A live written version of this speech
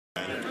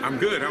I'm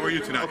good. How are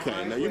you tonight?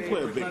 Okay, now you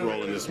play a big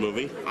role in this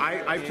movie.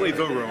 I play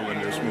the role in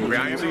this movie.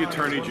 I am the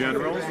Attorney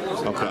General.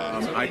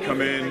 Okay. I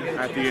come in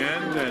at the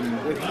end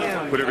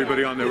and put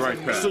everybody on their right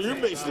path. So you're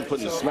basically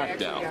putting the smack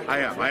down. I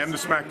am. I am the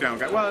SmackDown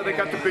guy. Well, they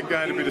got the big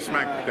guy to be the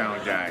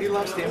SmackDown guy. He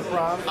loves to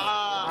improv.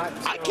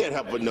 I can't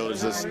help but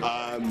notice this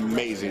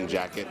amazing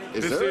jacket.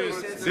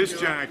 This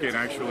jacket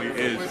actually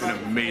is an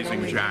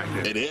amazing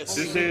jacket. It is.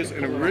 This is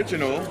an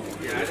original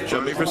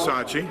Gianni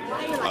Versace.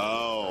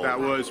 Oh. That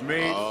was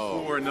made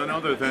for none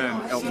other than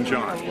Elton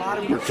John.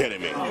 You're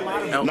kidding me.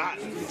 Not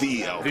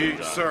the Elton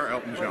John. Sir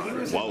Elton John.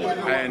 Whoa.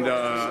 And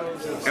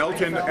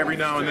Elton, every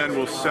now and then,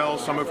 will sell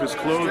some of his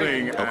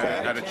clothing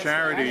at a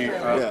charity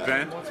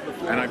event.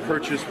 And I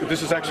purchased,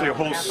 this is actually a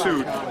whole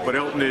suit, but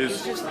Elton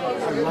is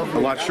a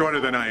lot shorter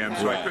than I am,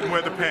 so I couldn't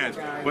wear the pants.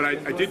 But I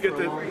did get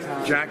the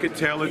jacket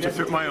tailored to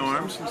fit my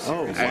arms.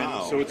 Oh,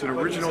 wow. And so it's an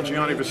original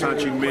Gianni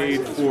Versace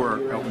made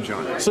for Elton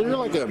John. So you're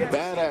like a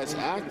badass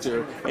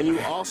actor, and you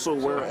also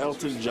wear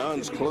Elton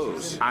John's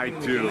clothes. I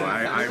do.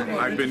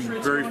 I've been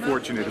very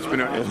fortunate. It's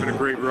been a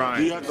great ride.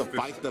 Do you have to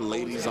fight the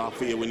ladies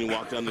off of you when you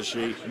walk down the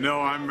street?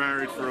 No, I'm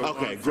married for a long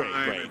time.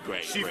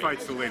 Great. She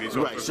fights the ladies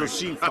off. Right, so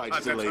she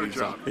fights the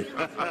ladies off.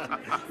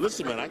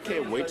 Listen, man, I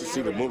can't wait to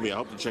see the movie. I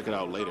hope to check it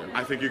out later.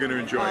 I think you're going to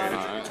enjoy it.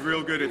 It's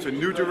real good. It's a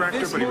new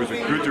director, but he was a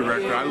good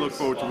director. I look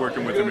forward to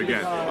working with him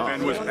again.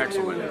 Ben was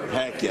excellent.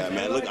 Heck yeah,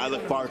 man. Look, I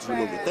look forward to the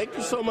movie. Thank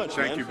you so much,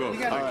 man. Thank you both.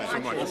 All right.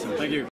 Thank you so much. Thank you.